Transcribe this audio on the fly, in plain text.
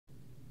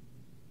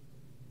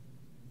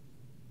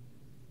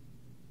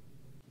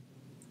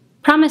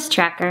Promise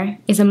Tracker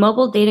is a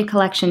mobile data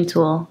collection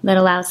tool that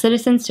allows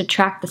citizens to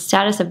track the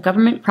status of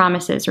government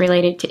promises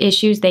related to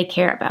issues they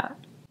care about.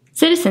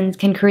 Citizens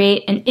can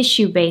create an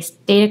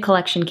issue-based data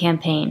collection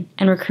campaign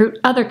and recruit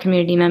other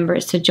community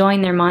members to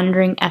join their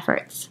monitoring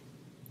efforts.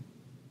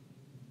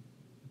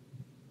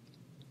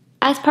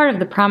 As part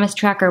of the Promise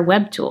Tracker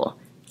web tool,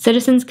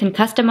 citizens can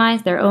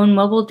customize their own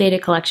mobile data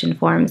collection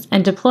forms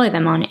and deploy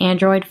them on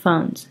Android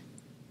phones.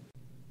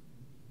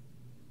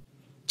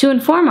 To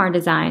inform our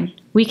design,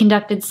 we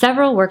conducted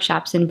several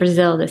workshops in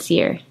Brazil this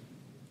year.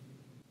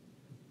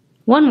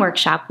 One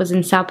workshop was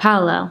in Sao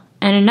Paulo,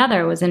 and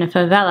another was in a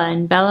favela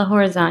in Belo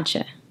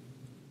Horizonte.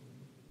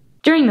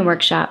 During the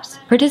workshops,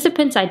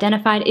 participants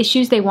identified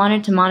issues they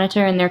wanted to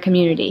monitor in their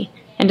community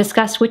and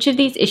discussed which of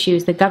these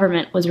issues the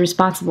government was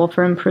responsible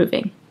for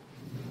improving.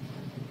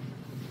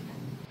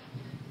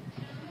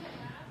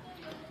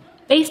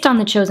 Based on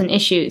the chosen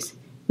issues,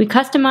 we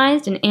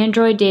customized an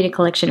Android data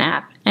collection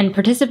app, and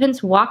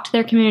participants walked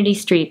their community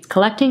streets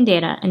collecting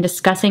data and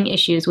discussing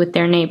issues with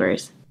their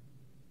neighbors.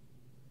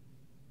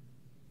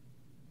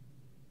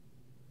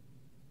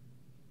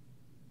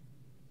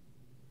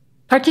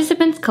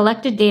 Participants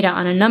collected data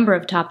on a number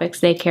of topics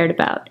they cared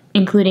about,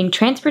 including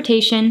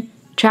transportation,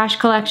 trash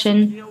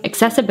collection,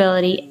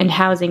 accessibility, and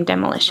housing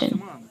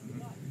demolition.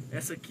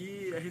 Essa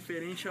aqui é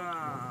referente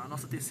à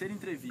nossa terceira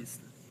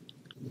entrevista.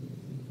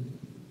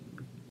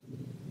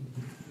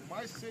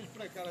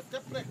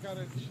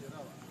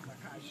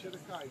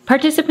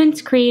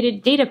 Participants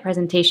created data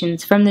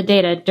presentations from the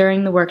data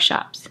during the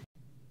workshops.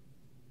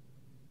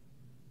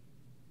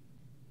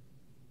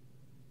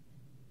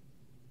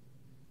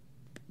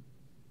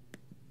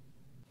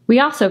 We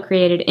also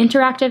created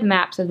interactive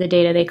maps of the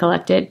data they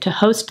collected to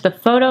host the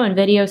photo and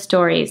video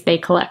stories they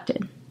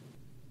collected.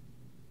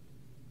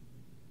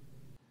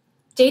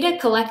 Data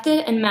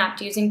collected and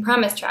mapped using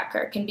Promise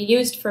Tracker can be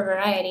used for a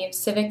variety of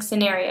civic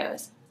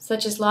scenarios,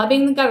 such as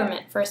lobbying the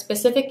government for a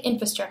specific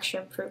infrastructure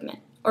improvement,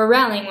 or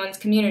rallying one's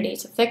community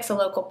to fix a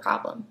local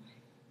problem.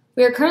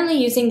 We are currently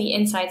using the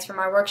insights from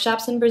our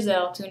workshops in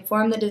Brazil to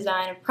inform the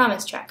design of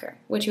Promise Tracker,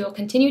 which we will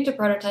continue to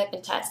prototype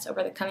and test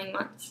over the coming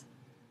months.